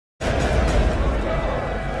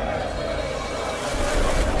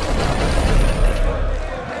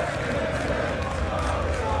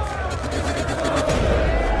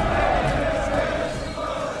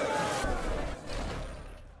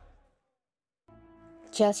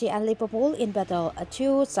Chelsea and Liverpool in battle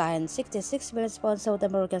to sign £66 million South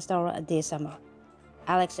American star this summer.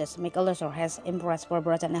 Alexis McAllister has impressed for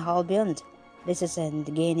Brighton and Hove Albion this season,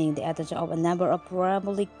 gaining the attention of a number of Premier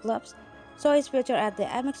League clubs, so his future at the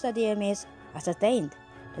Amex Stadium is ascertained.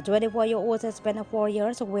 The 24-year-old has spent 4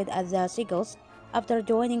 years with the Seagulls after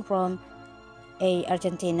joining from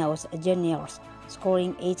Argentinos Juniors,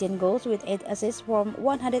 scoring 18 goals with 8 assists from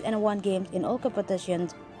 101 games in all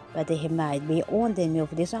competitions, but he might be on the move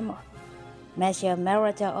this summer. Matthew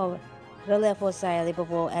Marata of Liverpool say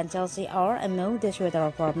Liverpool and Chelsea are among the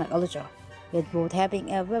suitors for McAllister, with both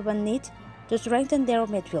having a weapon need to strengthen their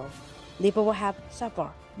midfield. Liverpool have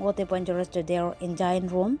suffered multiple injuries to their engine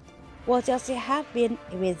room, while Chelsea have been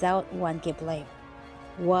without one key player,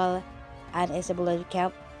 while an Isabella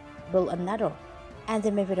Cap built another, and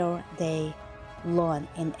the midfielder they loan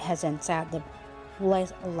in hasn't set the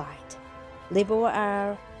place alight. Liverpool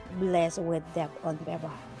are blessed with depth on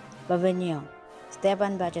paper. Pavilion,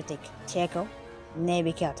 Stefan Bajetic, Checo,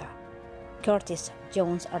 Naby Keita, Curtis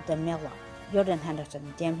Jones are the Miller, Jordan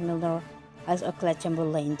Henderson, James Milner as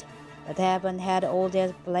Oxlade-Chamberlain, but haven't had all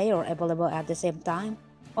their players available at the same time.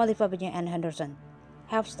 Only Fabinho and Henderson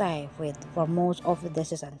have stayed fit for most of the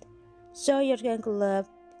season, so Jurgen Klopp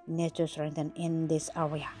needs to strengthen in this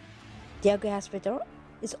area. Thiago Hospital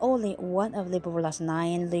is only one of Liverpool's last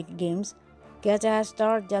 9 league games. Keita has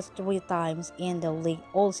started just 3 times in the league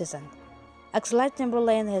all season.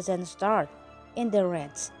 Oxlade-Chamberlain hasn't started in the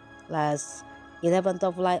Reds' last 11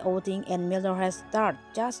 top-flight outing, and Milner has started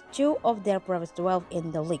just 2 of their previous 12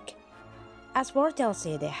 in the league. As for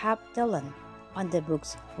Chelsea, they have talent on the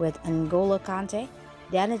books with N'Golo Kante,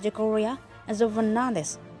 Diana Jacoria, Enzo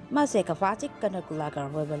Fernandez, Marcel Kovacic, Conor Gallagher,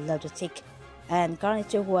 Ruben Loftus-Cheek, and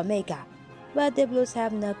Garnacho Huameka, but the Blues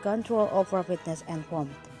have no control over fitness and form.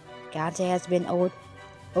 Kante has been out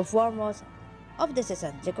for most of the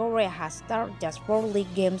season. Jacoria has started just 4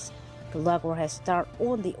 league games. Gallagher has started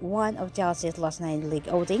only one of Chelsea's last 9 league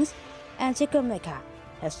outings, and Chukwuemeka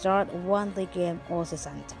has started 1 league game all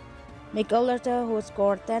season. McAllister, who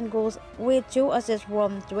scored 10 goals with 2 assists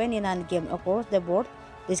from 29 games across the board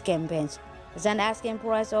this campaign, has an asking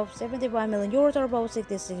price of €75 million or about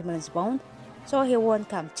 £66 million, so he won't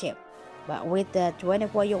come cheap. But with the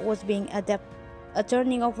 24-year-old being adept at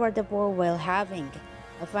turning over the ball while having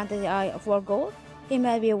a fantasy eye for goal, he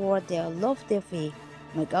might be worth the lofty fee.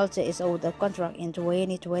 McAllister is out of contract in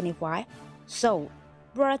 2025, so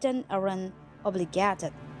Brighton aren't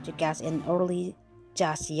obligated to cash in early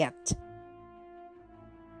just yet.